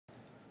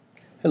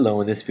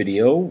Hello, in this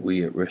video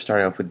we're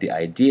starting off with the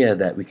idea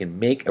that we can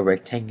make a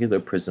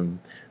rectangular prism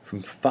from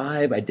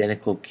 5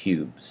 identical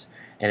cubes.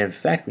 And in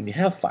fact, when you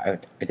have 5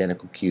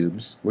 identical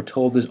cubes, we're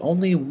told there's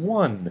only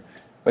one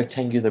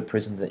rectangular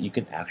prism that you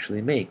can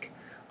actually make.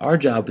 Our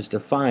job is to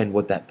find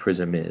what that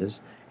prism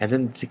is and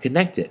then to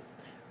connect it.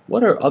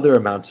 What are other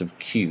amounts of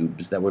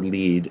cubes that would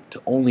lead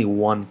to only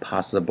one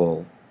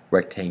possible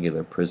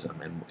rectangular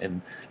prism?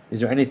 And is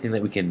there anything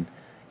that we can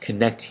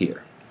connect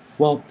here?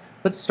 Well,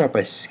 let's start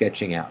by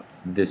sketching out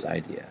this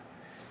idea.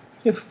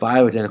 If you have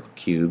 5 identical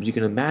cubes, you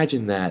can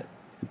imagine that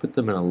if you put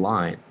them in a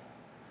line,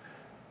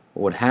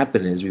 what would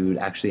happen is we would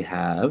actually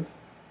have,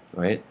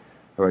 right,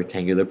 a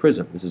rectangular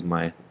prism. This is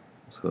my,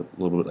 it's a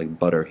little bit like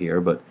butter here,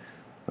 but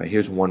right,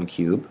 here's 1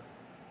 cube,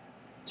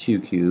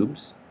 2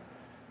 cubes,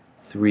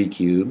 3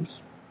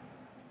 cubes,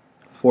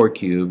 4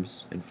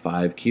 cubes, and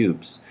 5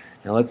 cubes.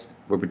 Now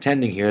we're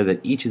pretending here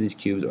that each of these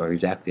cubes are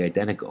exactly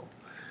identical.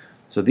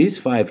 So these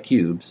 5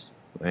 cubes,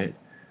 right,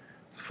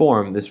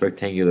 form this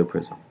rectangular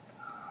prism.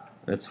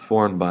 That's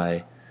formed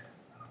by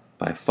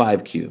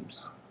 5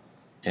 cubes.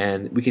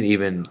 And we can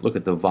even look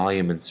at the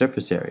volume and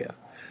surface area.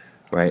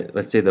 Right?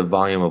 Let's say the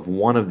volume of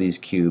one of these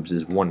cubes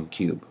is 1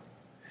 cube.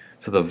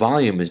 So the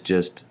volume is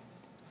just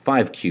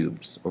 5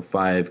 cubes, or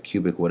 5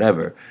 cubic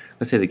whatever.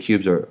 Let's say the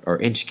cubes are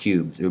inch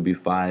cubes. It would be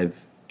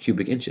 5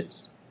 cubic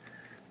inches.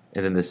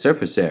 And then the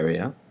surface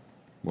area,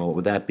 well, what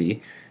would that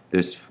be?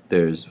 There's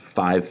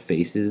 5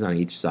 faces on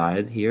each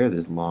side here.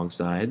 There's long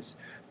sides.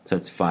 So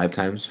that's 5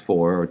 times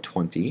 4, or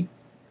 20,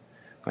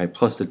 right,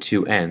 plus the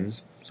 2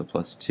 ends, so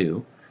plus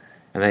 2,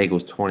 and that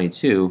equals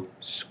 22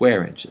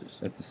 square inches.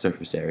 That's the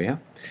surface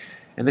area.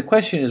 And the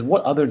question is,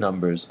 what other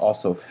numbers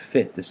also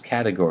fit this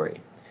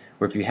category?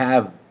 Where if you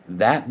have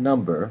that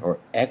number, or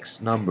x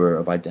number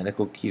of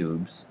identical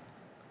cubes,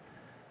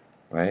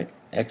 right,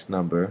 x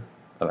number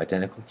of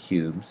identical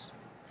cubes,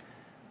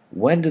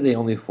 when do they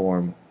only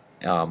form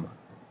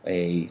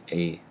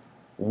a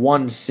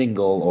one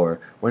single, or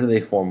when do they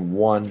form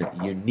one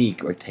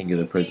unique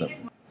rectangular prism?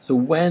 So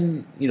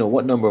when,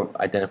 what number of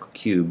identical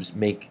cubes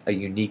make a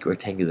unique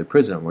rectangular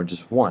prism, or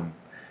just one?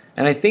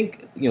 And I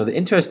think, the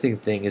interesting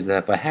thing is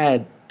that if I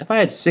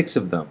had 6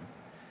 of them,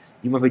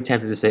 you might be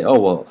tempted to say, oh,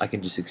 well, I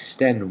can just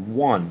extend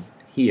 1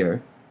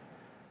 here,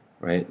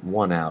 right,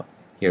 1 out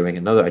here, make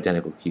another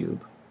identical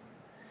cube,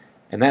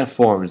 and that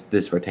forms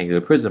this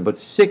rectangular prism. But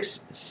six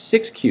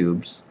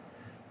cubes,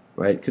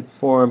 right, could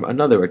form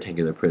another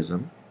rectangular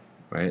prism.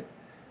 Right?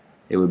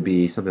 It would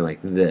be something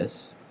like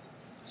this.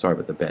 Sorry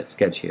about the bad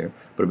sketch here,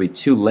 but it would be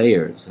 2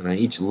 layers, and on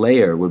each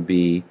layer would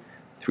be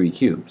 3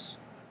 cubes.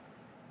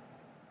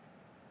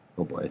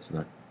 Oh boy, it's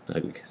not a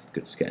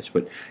good sketch,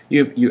 but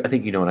I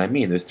think you know what I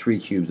mean. There's 3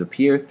 cubes up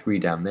here, 3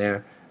 down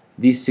there.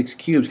 These 6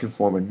 cubes can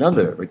form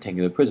another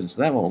rectangular prism,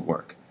 so that won't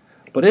work.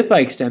 But if I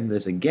extend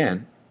this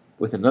again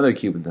with another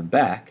cube in the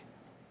back,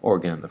 or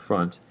again in the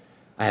front,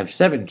 I have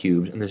 7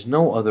 cubes, and there's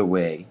no other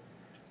way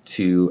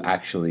to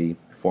actually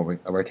form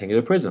a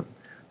rectangular prism.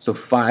 So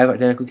 5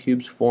 identical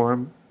cubes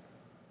form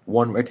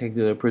one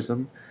rectangular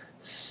prism.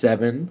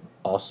 7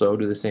 also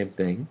do the same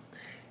thing.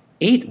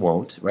 8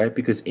 won't, right?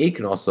 Because 8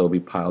 can also be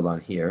piled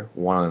on here,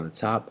 1 on the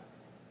top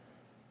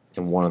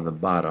and 1 on the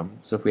bottom.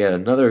 So if we had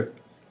another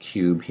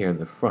cube here in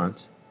the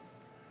front,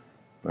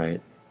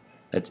 right,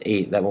 that's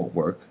 8, that won't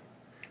work.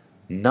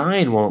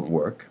 9 won't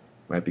work,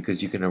 right,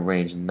 because you can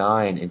arrange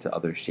 9 into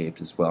other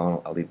shapes as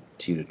well. I'll leave it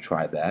to you to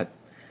try that.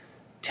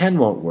 10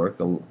 won't work,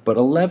 but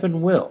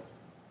 11 will.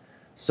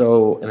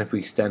 So, and if we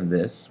extend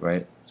this,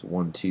 right, so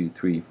 1, 2,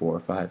 3, 4,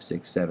 5,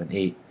 6, 7,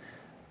 8,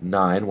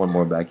 9, one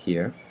more back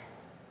here,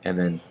 and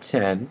then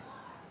 10,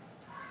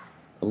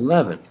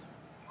 11.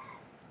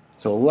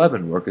 So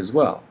 11 work as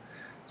well.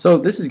 So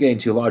this is getting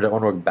too large. I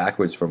want to work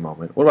backwards for a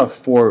moment. What about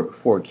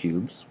four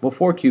cubes? Well,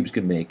 4 cubes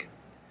can make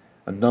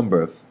a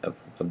number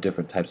of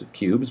different types of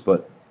cubes,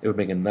 but it would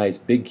make a nice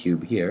big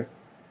cube here,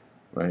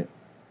 right?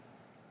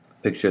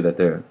 Picture that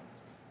there are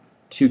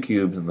 2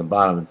 cubes on the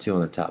bottom and 2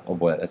 on the top. Oh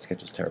boy, that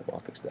sketch was terrible. I'll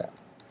fix that.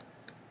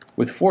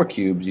 With 4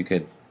 cubes, you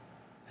could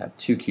have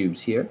 2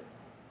 cubes here,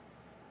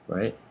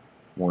 right?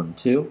 1,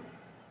 2,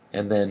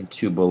 and then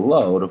 2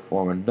 below to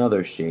form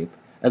another shape,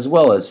 as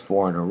well as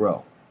 4 in a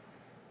row.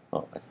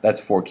 Oh,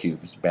 that's 4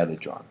 cubes, badly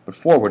drawn. But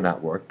 4 would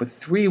not work, but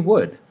 3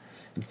 would.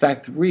 In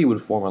fact, 3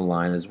 would form a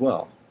line as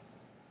well.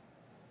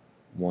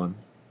 1,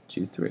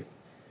 2, 3.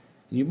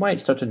 You might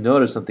start to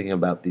notice something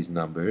about these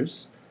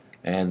numbers,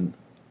 and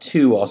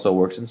 2 also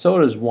works, and so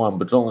does 1,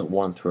 but don't let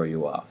 1 throw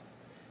you off.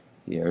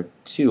 Here,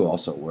 2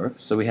 also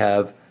works. So we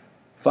have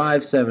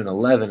 5, 7,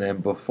 11,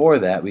 and before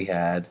that we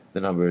had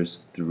the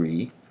numbers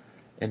 3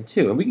 and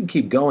 2. And we can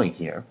keep going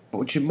here, but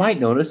what you might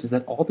notice is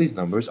that all these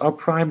numbers are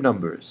prime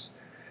numbers.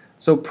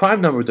 So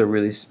prime numbers are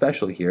really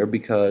special here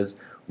because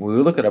when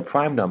we look at a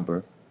prime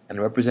number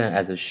and represent it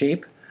as a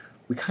shape,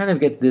 we kind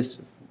of get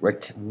this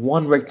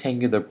one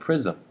rectangular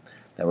prism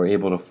that we're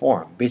able to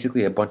form,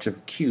 basically a bunch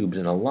of cubes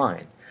in a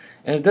line.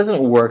 And it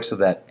doesn't work so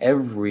that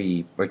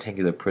every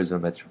rectangular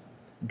prism that's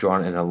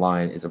drawn in a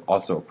line is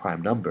also a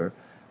prime number,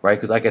 right?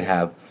 Because I could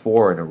have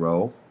 4 in a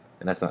row,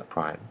 and that's not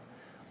prime.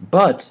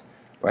 But,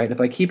 right,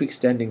 if I keep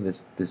extending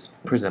this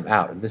prism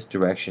out in this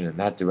direction and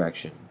that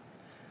direction,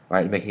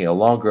 right, making it a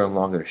longer and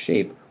longer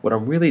shape, what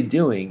I'm really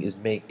doing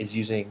is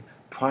using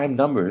prime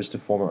numbers to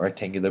form a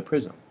rectangular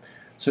prism.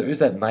 So there's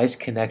that nice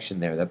connection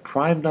there, that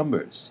prime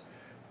numbers,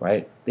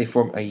 right, they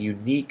form a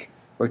unique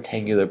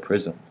rectangular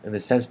prism in the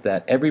sense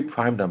that every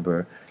prime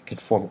number can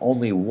form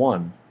only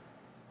one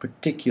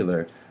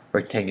particular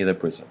rectangular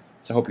prism.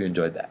 So I hope you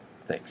enjoyed that.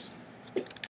 Thanks.